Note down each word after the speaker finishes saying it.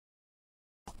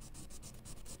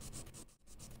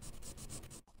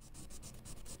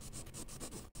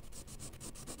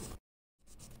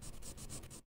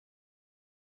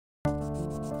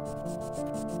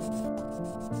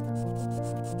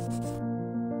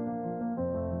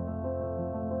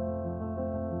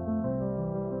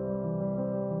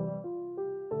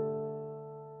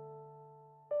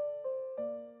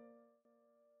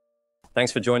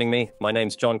Thanks for joining me. My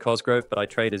name's John Cosgrove, but I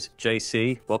trade as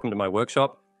JC. Welcome to my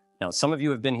workshop. Now, some of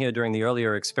you have been here during the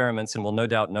earlier experiments and will no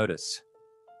doubt notice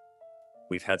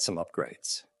we've had some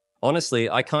upgrades. Honestly,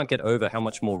 I can't get over how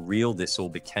much more real this all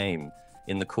became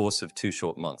in the course of 2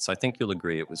 short months. I think you'll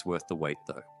agree it was worth the wait,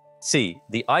 though. See,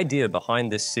 the idea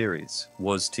behind this series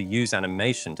was to use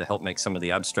animation to help make some of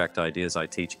the abstract ideas I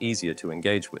teach easier to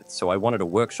engage with. So I wanted a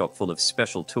workshop full of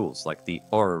special tools like the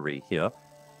orrery here.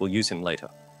 We'll use him later.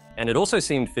 And it also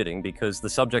seemed fitting because the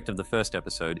subject of the first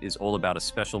episode is all about a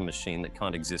special machine that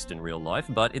can't exist in real life,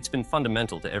 but it's been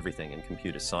fundamental to everything in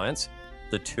computer science,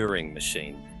 the Turing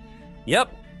Machine.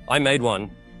 Yep, I made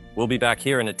one. We'll be back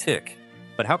here in a tick.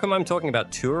 But how come I'm talking about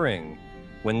Turing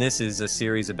when this is a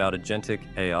series about agentic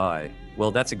AI? Well,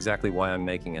 that's exactly why I'm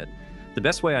making it. The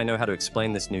best way I know how to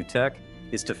explain this new tech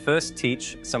is to first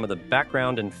teach some of the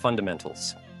background and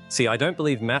fundamentals. See, I don't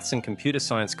believe maths and computer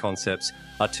science concepts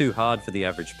are too hard for the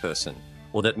average person,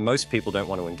 or that most people don't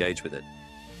want to engage with it.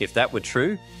 If that were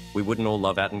true, we wouldn't all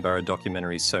love Attenborough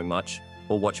documentaries so much,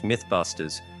 or watch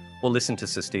Mythbusters, or listen to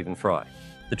Sir Stephen Fry.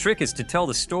 The trick is to tell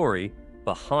the story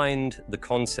behind the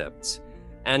concepts,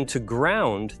 and to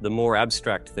ground the more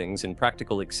abstract things in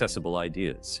practical, accessible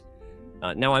ideas.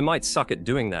 Now, I might suck at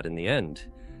doing that in the end,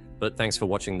 but thanks for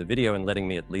watching the video and letting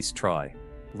me at least try.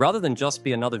 Rather than just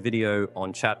be another video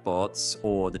on chatbots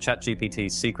or the ChatGPT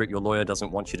secret your lawyer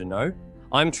doesn't want you to know,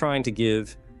 I'm trying to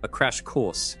give a crash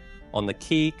course on the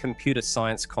key computer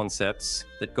science concepts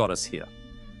that got us here,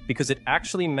 because it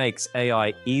actually makes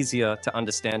AI easier to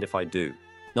understand if I do.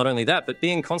 Not only that, but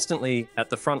being constantly at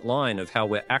the front line of how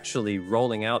we're actually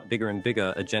rolling out bigger and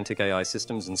bigger agentic AI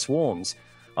systems and swarms,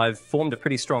 I've formed a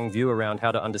pretty strong view around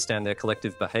how to understand their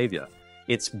collective behavior.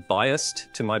 It's biased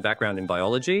to my background in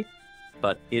biology,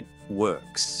 but it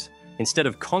works. Instead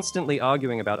of constantly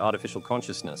arguing about artificial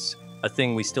consciousness, a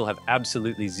thing we still have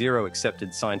absolutely zero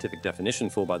accepted scientific definition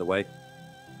for, by the way,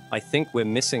 I think we're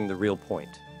missing the real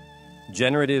point.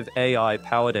 Generative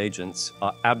AI-powered agents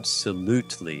are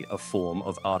absolutely a form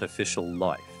of artificial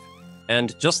life.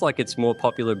 And just like its more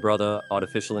popular brother,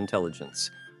 artificial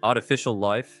intelligence, artificial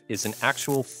life is an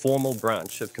actual formal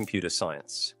branch of computer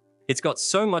science. It's got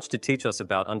so much to teach us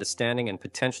about understanding and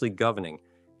potentially governing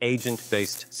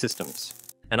agent-based systems.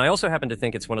 And I also happen to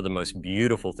think it's one of the most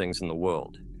beautiful things in the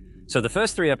world. So the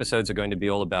first 3 episodes are going to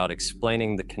be all about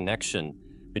explaining the connection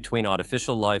between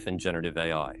artificial life and generative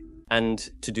AI. And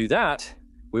to do that,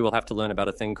 we will have to learn about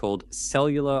a thing called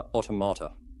cellular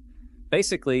automata.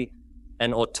 Basically,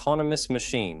 an autonomous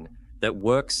machine that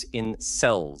works in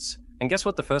cells. And guess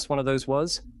what the first one of those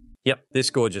was? Yep, this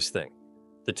gorgeous thing,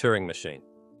 the Turing Machine,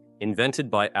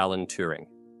 invented by Alan Turing.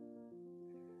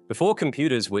 Before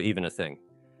computers were even a thing,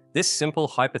 this simple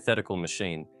hypothetical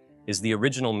machine is the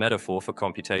original metaphor for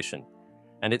computation,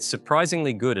 and it's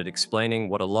surprisingly good at explaining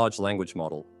what a large language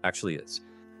model actually is.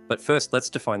 But first, let's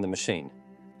define the machine.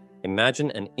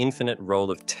 Imagine an infinite roll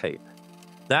of tape.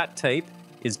 That tape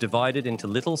is divided into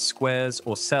little squares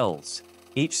or cells,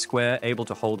 each square able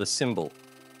to hold a symbol,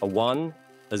 a 1,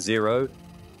 a 0,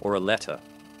 or a letter.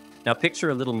 Now picture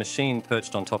a little machine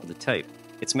perched on top of the tape.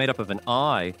 It's made up of an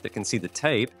eye that can see the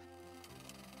tape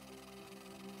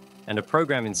and a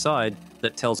program inside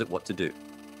that tells it what to do.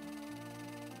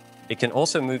 It can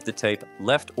also move the tape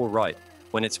left or right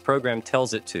when its program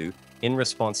tells it to in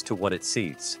response to what it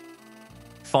sees.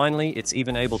 Finally, it's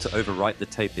even able to overwrite the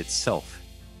tape itself,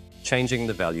 changing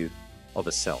the value of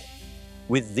a cell.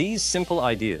 With these simple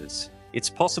ideas, it's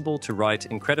possible to write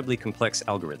incredibly complex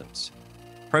algorithms,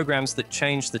 programs that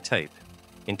change the tape,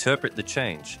 interpret the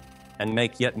change, and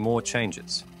make yet more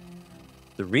changes.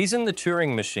 The reason the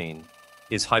Turing machine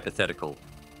is hypothetical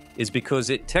is because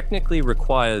it technically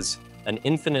requires an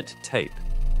infinite tape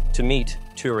to meet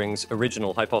Turing's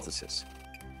original hypothesis.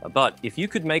 But if you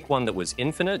could make one that was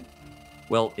infinite,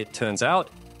 well, it turns out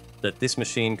that this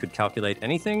machine could calculate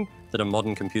anything that a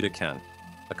modern computer can,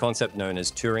 a concept known as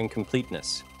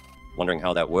Turing-completeness. Wondering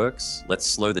how that works? Let's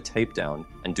slow the tape down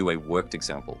and do a worked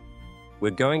example.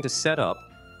 We're going to set up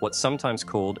what's sometimes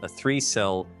called a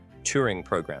 3-cell Turing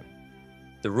program.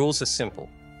 The rules are simple.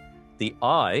 The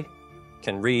eye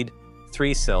can read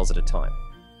 3 cells at a time.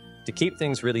 To keep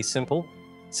things really simple,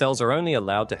 cells are only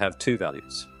allowed to have 2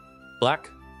 values,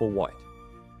 black or white.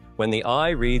 When the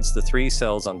eye reads the 3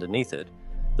 cells underneath it,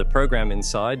 the program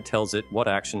inside tells it what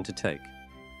action to take.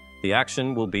 The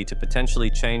action will be to potentially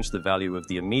change the value of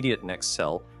the immediate next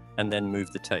cell and then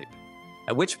move the tape.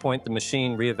 At which point the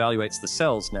machine reevaluates the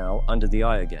cells now under the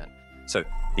eye again. So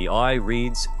the eye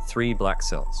reads 3 black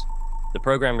cells. The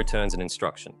program returns an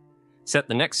instruction. Set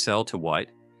the next cell to white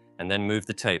and then move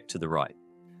the tape to the right.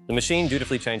 The machine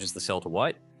dutifully changes the cell to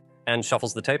white and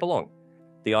shuffles the tape along,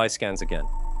 The eye scans again.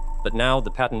 But now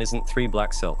the pattern isn't 3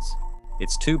 black cells.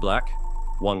 It's 2 black,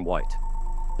 1 white.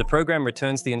 The program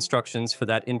returns the instructions for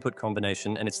that input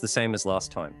combination, and it's the same as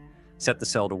last time. Set the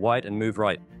cell to white and move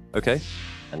right. Okay?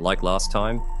 And like last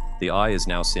time, the eye is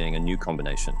now seeing a new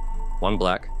combination. 1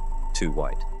 black, 2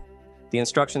 white. The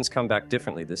instructions come back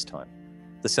differently this time.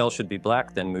 The cell should be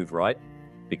black, then move right.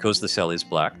 Because the cell is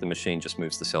black, the machine just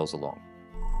moves the cells along.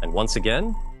 And once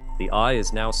again, the eye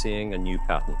is now seeing a new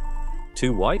pattern.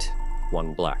 2 white,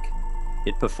 1 black.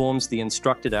 It performs the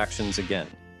instructed actions again.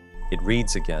 It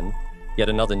reads again, yet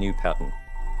another new pattern.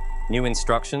 New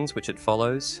instructions, which it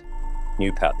follows,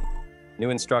 new pattern. New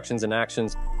instructions and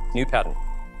actions, new pattern.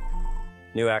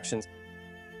 New actions,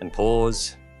 and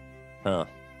pause.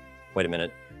 Wait a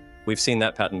minute. We've seen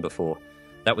that pattern before.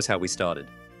 That was how we started.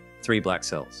 3 black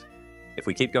cells. If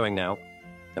we keep going now,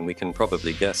 then we can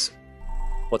probably guess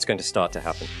what's going to start to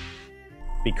happen.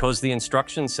 Because the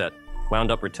instruction set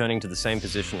wound up returning to the same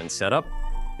position and setup,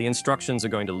 the instructions are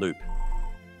going to loop.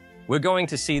 We're going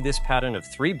to see this pattern of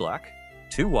 3 black,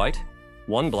 2 white,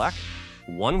 1 black,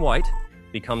 1 white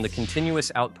become the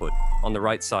continuous output on the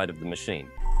right side of the machine.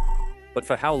 But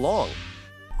for how long?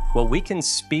 Well, we can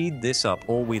speed this up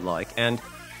all we like, and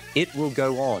it will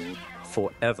go on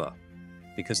forever,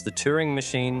 because the Turing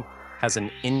machine has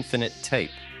an infinite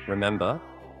tape, remember?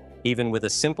 Even with a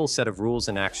simple set of rules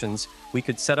and actions, we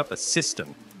could set up a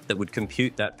system that would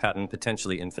compute that pattern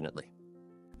potentially infinitely.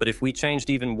 But if we changed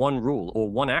even one rule or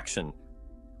one action,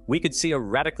 we could see a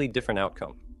radically different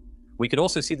outcome. We could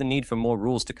also see the need for more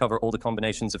rules to cover all the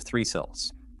combinations of 3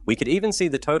 cells. We could even see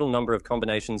the total number of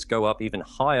combinations go up even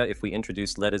higher if we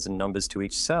introduced letters and numbers to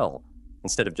each cell,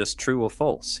 instead of just true or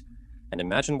false. And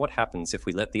imagine what happens if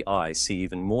we let the eye see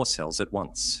even more cells at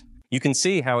once. You can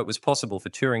see how it was possible for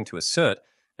Turing to assert,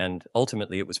 and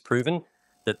ultimately it was proven,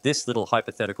 that this little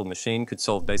hypothetical machine could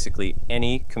solve basically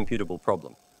any computable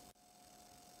problem.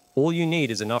 All you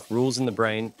need is enough rules in the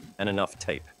brain and enough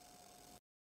tape.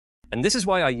 And this is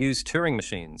why I use Turing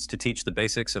machines to teach the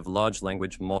basics of large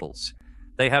language models.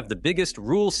 They have the biggest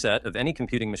rule set of any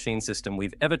computing machine system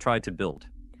we've ever tried to build.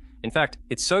 In fact,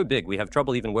 it's so big we have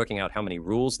trouble even working out how many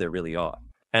rules there really are.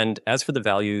 And as for the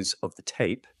values of the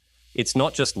tape, it's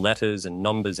not just letters and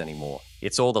numbers anymore.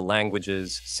 It's all the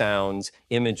languages, sounds,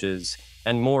 images,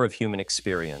 and more of human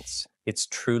experience. It's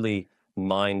truly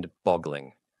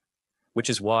mind-boggling. Which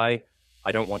is why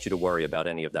I don't want you to worry about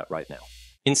any of that right now.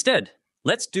 Instead,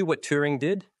 let's do what Turing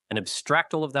did and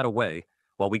abstract all of that away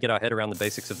while we get our head around the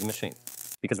basics of the machine.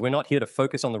 Because we're not here to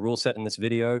focus on the rule set in this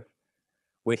video.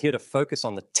 We're here to focus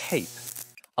on the tape.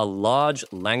 A large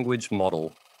language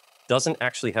model doesn't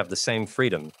actually have the same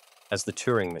freedom as the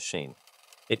Turing machine.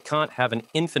 It can't have an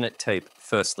infinite tape,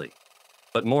 firstly.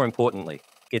 But more importantly,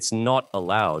 it's not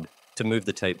allowed to move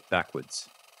the tape backwards.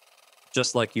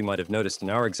 Just like you might have noticed in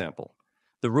our example,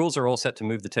 the rules are all set to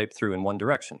move the tape through in one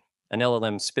direction. An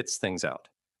LLM spits things out.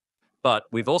 But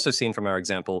we've also seen from our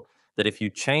example that if you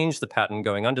change the pattern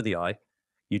going under the eye,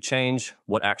 you change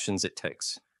what actions it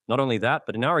takes. Not only that,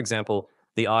 but in our example,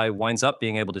 the eye winds up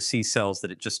being able to see cells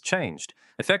that it just changed.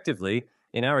 Effectively,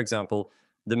 in our example,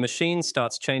 the machine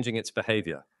starts changing its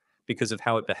behavior because of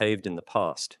how it behaved in the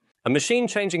past. A machine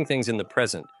changing things in the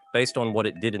present based on what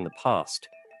it did in the past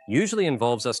usually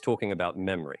involves us talking about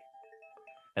memory.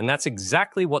 And that's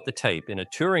exactly what the tape in a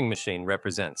Turing machine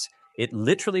represents. It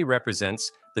literally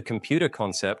represents the computer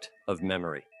concept of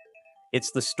memory.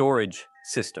 It's the storage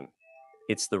system.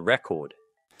 It's the record.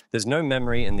 There's no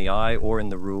memory in the eye or in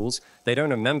the rules. They don't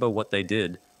remember what they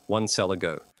did one cell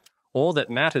ago. All that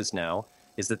matters now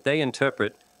is that they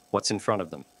interpret what's in front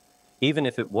of them, even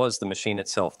if it was the machine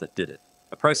itself that did it.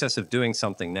 A process of doing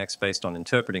something next based on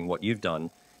interpreting what you've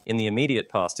done in the immediate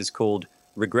past is called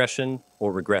regression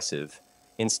or regressive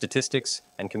in statistics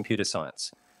and computer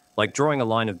science, like drawing a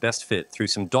line of best fit through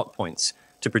some dot points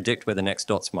to predict where the next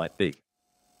dots might be.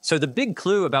 So the big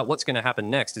clue about what's going to happen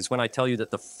next is when I tell you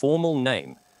that the formal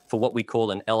name for what we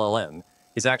call an LLM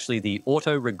is actually the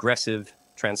Auto-Regressive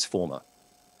Transformer.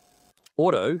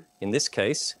 Auto, in this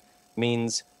case,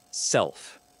 means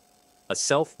self, a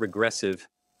self-regressive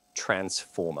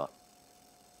transformer.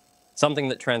 Something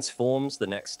that transforms the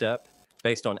next step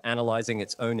based on analyzing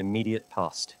its own immediate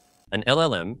past. An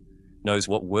LLM knows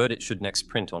what word it should next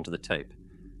print onto the tape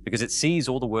because it sees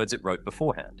all the words it wrote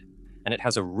beforehand, and it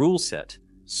has a rule set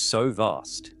so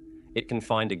vast it can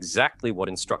find exactly what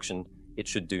instruction it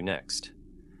should do next.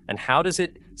 And how does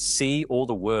it see all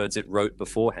the words it wrote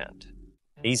beforehand?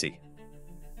 Easy.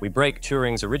 We break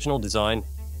Turing's original design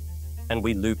and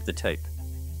we loop the tape.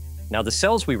 Now the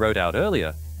cells we wrote out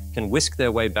earlier, can whisk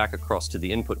their way back across to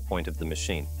the input point of the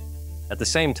machine. At the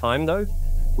same time, though,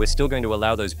 we're still going to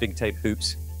allow those big tape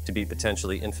hoops to be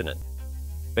potentially infinite.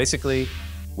 Basically,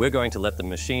 we're going to let the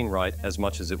machine write as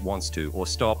much as it wants to, or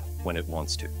stop when it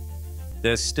wants to.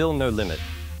 There's still no limit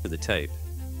to the tape.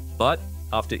 But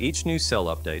after each new cell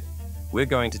update, we're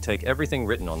going to take everything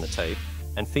written on the tape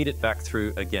and feed it back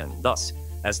through again. Thus,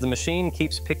 as the machine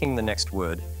keeps picking the next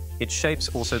word, it shapes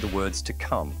also the words to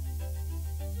come.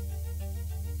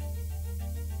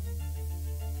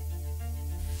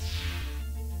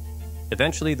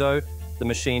 Eventually, though, the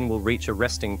machine will reach a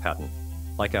resting pattern,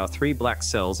 like our 3 black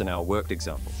cells in our worked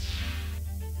example.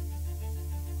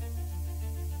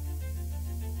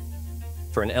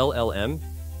 For an LLM,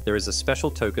 there is a special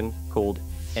token called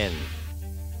N.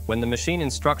 When the machine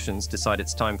instructions decide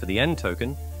it's time for the N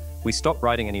token, we stop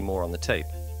writing any more on the tape.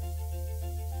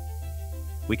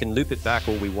 We can loop it back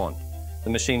all we want. The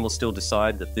machine will still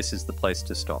decide that this is the place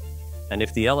to stop. And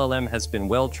if the LLM has been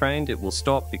well trained, it will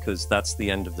stop because that's the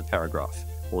end of the paragraph,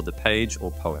 or the page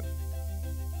or poem.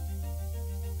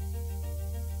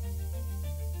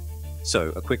 So,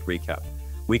 a quick recap.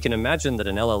 We can imagine that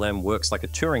an LLM works like a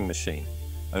Turing machine,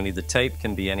 only the tape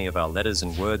can be any of our letters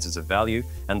and words as a value,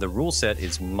 and the rule set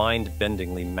is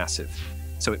mind-bendingly massive.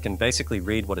 So it can basically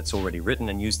read what it's already written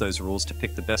and use those rules to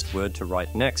pick the best word to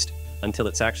write next, until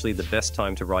it's actually the best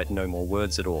time to write no more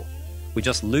words at all. We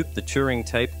just loop the Turing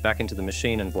tape back into the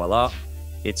machine and voila,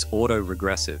 it's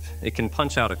auto-regressive. It can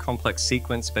punch out a complex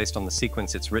sequence based on the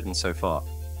sequence it's written so far.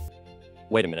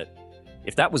 Wait a minute.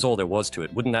 If that was all there was to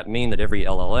it, wouldn't that mean that every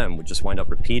LLM would just wind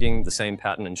up repeating the same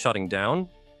pattern and shutting down?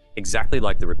 Exactly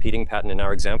like the repeating pattern in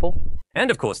our example? And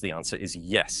of course the answer is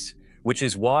yes, which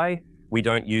is why we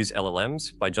don't use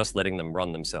LLMs by just letting them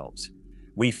run themselves.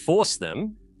 We force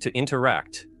them to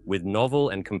interact with novel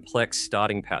and complex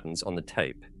starting patterns on the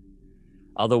tape.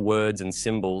 Other words and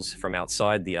symbols from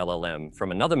outside the LLM,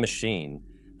 from another machine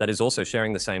that is also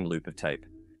sharing the same loop of tape.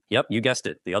 Yep, you guessed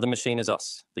it, the other machine is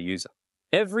us, the user.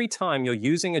 Every time you're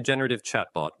using a generative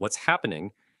chatbot, what's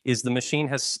happening is the machine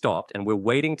has stopped and we're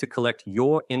waiting to collect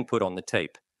your input on the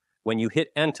tape. When you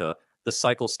hit enter, the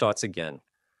cycle starts again.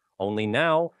 Only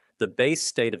now, the base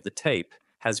state of the tape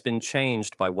has been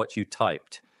changed by what you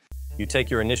typed. You take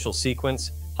your initial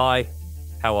sequence, hi,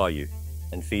 how are you,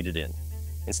 and feed it in.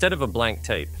 Instead of a blank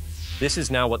tape, this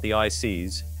is now what the eye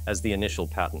sees as the initial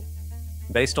pattern.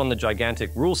 Based on the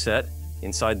gigantic rule set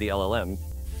inside the LLM,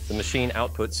 the machine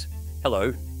outputs,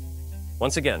 hello.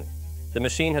 Once again, the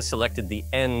machine has selected the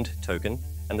end token,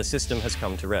 and the system has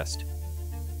come to rest.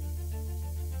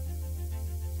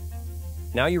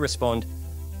 Now you respond,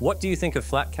 what do you think of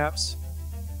flat caps?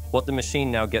 What the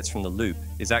machine now gets from the loop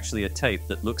is actually a tape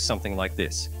that looks something like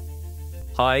this.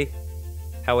 Hi,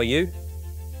 how are you?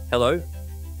 Hello,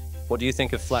 what do you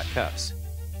think of flat caps?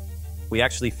 We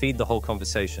actually feed the whole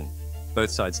conversation, both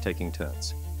sides taking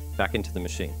turns, back into the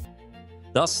machine.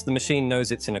 Thus, the machine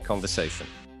knows it's in a conversation,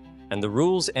 and the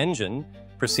rules engine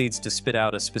proceeds to spit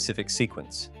out a specific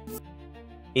sequence.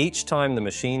 Each time the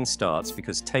machine starts,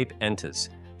 because tape enters,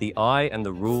 the eye and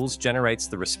the rules generates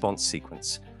the response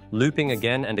sequence, looping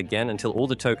again and again until all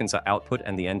the tokens are output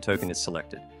and the end token is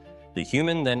selected. The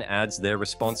human then adds their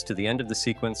response to the end of the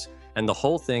sequence, and the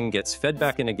whole thing gets fed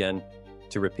back in again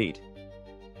to repeat.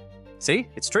 See,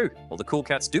 it's true, all the cool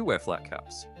cats do wear flat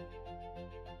caps.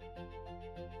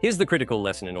 Here's the critical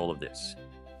lesson in all of this.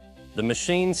 The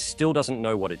machine still doesn't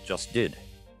know what it just did.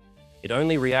 It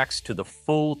only reacts to the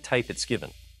full tape it's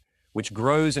given, which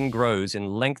grows and grows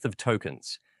in length of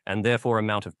tokens, and therefore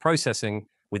amount of processing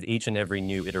with each and every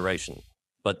new iteration.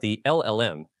 But the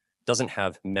LLM doesn't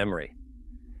have memory.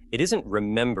 It isn't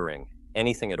remembering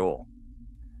anything at all.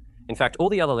 In fact, all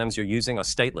the LLMs you're using are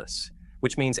stateless,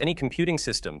 which means any computing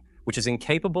system which is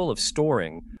incapable of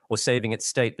storing or saving its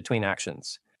state between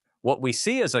actions. What we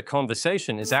see as a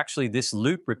conversation is actually this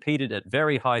loop repeated at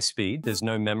very high speed. There's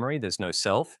no memory, there's no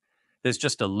self. There's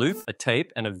just a loop, a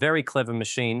tape, and a very clever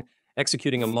machine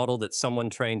executing a model that someone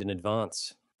trained in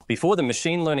advance. Before the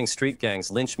machine learning street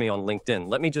gangs lynch me on LinkedIn,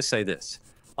 let me just say this.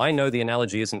 I know the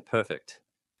analogy isn't perfect,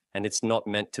 and it's not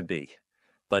meant to be,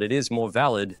 but it is more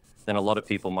valid than a lot of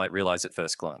people might realize at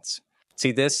first glance.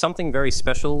 See, there's something very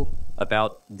special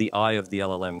about the eye of the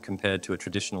LLM compared to a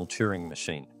traditional Turing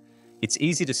machine. It's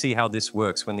easy to see how this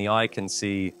works when the eye can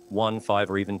see 1, 5,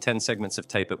 or even 10 segments of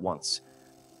tape at once.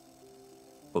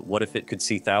 But what if it could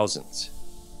see thousands?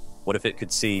 What if it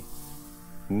could see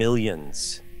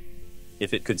millions?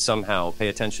 If it could somehow pay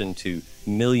attention to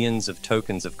millions of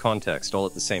tokens of context all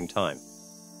at the same time?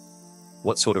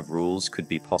 What sort of rules could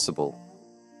be possible?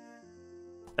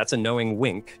 That's a knowing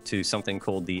wink to something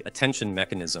called the attention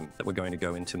mechanism that we're going to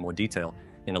go into more detail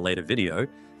in a later video,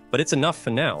 but it's enough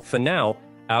for now. For now,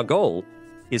 our goal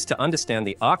is to understand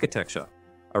the architecture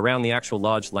around the actual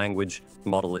large language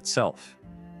model itself,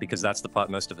 because that's the part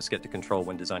most of us get to control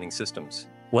when designing systems.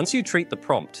 Once you treat the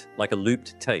prompt like a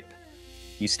looped tape,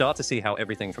 you start to see how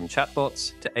everything from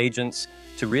chatbots to agents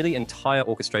to really entire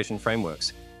orchestration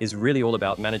frameworks is really all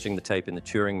about managing the tape in the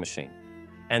Turing machine.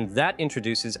 And that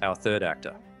introduces our third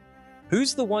actor.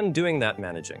 Who's the one doing that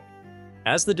managing?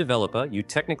 As the developer, you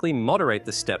technically moderate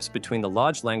the steps between the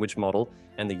large language model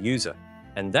and the user,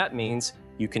 and that means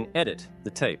you can edit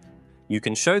the tape. You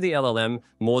can show the LLM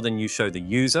more than you show the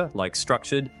user, like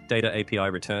structured data API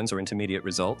returns or intermediate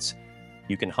results.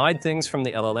 You can hide things from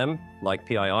the LLM, like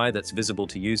PII that's visible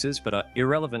to users but are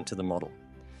irrelevant to the model.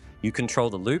 You control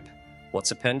the loop,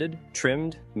 what's appended,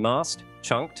 trimmed, masked,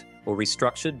 chunked, or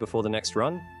restructured before the next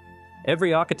run.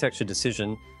 Every architecture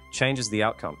decision changes the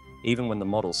outcome, even when the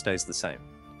model stays the same.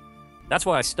 That's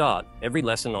why I start every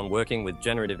lesson on working with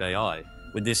generative AI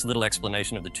with this little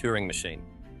explanation of the Turing machine.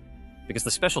 Because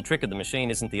the special trick of the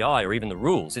machine isn't the eye or even the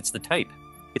rules, it's the tape.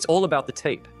 It's all about the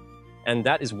tape. And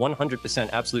that is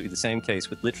 100% absolutely the same case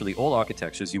with literally all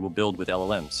architectures you will build with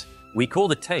LLMs. We call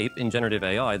the tape in generative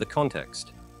AI the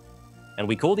context. And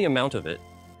we call the amount of it,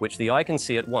 which the eye can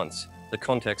see at once, the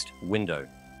context window.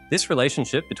 This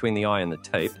relationship between the eye and the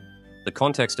tape, the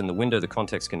context and the window the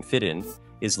context can fit in,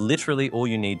 is literally all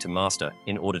you need to master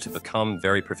in order to become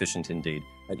very proficient indeed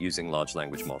at using large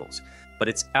language models. But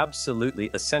it's absolutely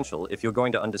essential if you're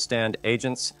going to understand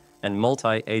agents and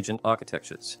multi-agent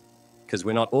architectures, because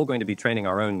we're not all going to be training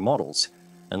our own models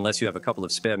unless you have a couple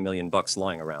of spare $1 million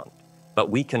lying around. But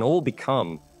we can all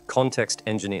become context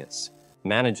engineers,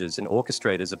 managers and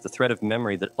orchestrators of the thread of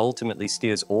memory that ultimately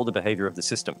steers all the behavior of the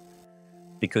system.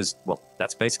 Because, well,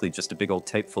 that's basically just a big old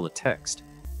tape full of text.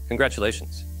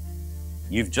 Congratulations.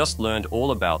 You've just learned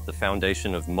all about the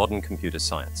foundation of modern computer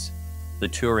science, the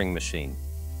Turing machine.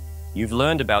 You've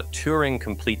learned about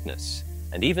Turing-completeness,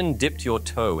 and even dipped your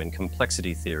toe in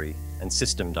complexity theory and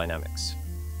system dynamics.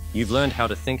 You've learned how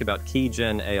to think about key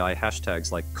Gen AI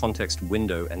hashtags like context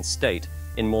window and state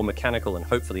in more mechanical and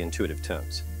hopefully intuitive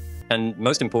terms. And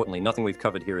most importantly, nothing we've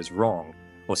covered here is wrong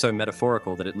or so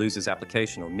metaphorical that it loses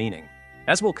application or meaning.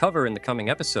 As we'll cover in the coming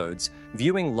episodes,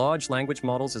 viewing large language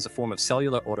models as a form of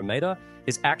cellular automata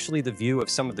is actually the view of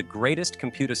some of the greatest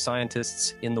computer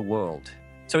scientists in the world.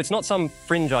 So it's not some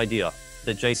fringe idea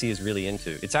that JC is really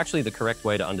into. It's actually the correct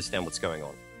way to understand what's going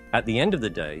on. At the end of the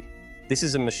day, this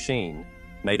is a machine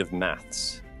made of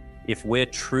maths. If we're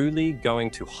truly going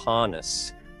to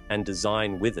harness and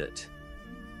design with it,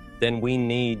 then we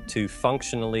need to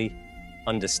functionally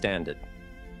understand it.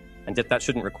 And that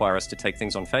shouldn't require us to take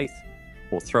things on faith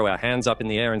or throw our hands up in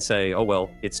the air and say, oh,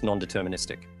 well, it's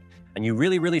non-deterministic. And you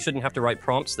really shouldn't have to write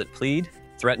prompts that plead,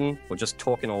 threaten, or just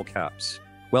talk in all caps.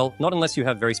 Well, not unless you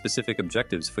have very specific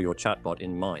objectives for your chatbot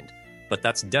in mind. But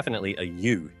that's definitely a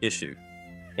you issue.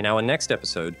 In our next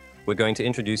episode, we're going to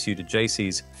introduce you to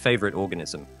JC's favorite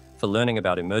organism for learning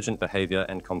about emergent behavior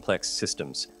and complex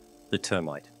systems, the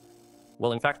termite.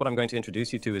 Well, in fact, what I'm going to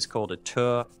introduce you to is called a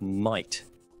termite.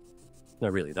 No,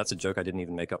 really, that's a joke I didn't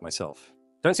even make up myself.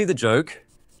 Don't see the joke.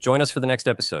 Join us for the next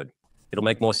episode. It'll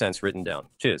make more sense written down.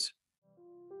 Cheers.